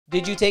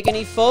Did you take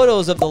any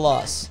photos of the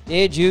loss?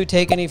 Did you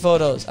take any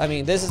photos? I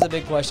mean, this is a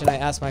big question I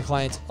ask my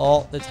clients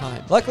all the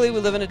time. Luckily, we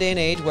live in a day and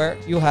age where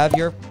you have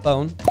your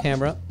phone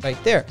camera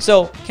right there.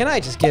 So can I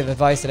just give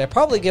advice that I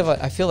probably give,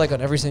 I feel like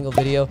on every single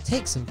video?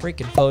 Take some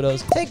freaking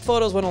photos. Take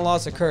photos when a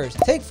loss occurs.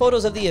 Take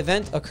photos of the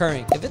event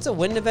occurring. If it's a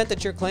wind event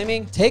that you're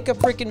claiming, take a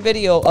freaking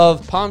video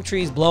of palm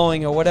trees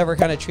blowing or whatever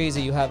kind of trees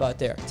that you have out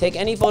there. Take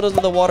any photos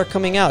of the water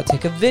coming out.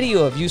 Take a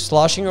video of you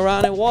sloshing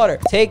around in water.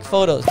 Take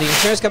photos. The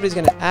insurance company is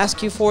going to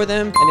ask you for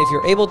them, and if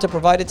you're able to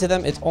provide it to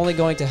them, it's only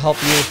going to help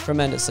you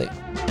tremendously.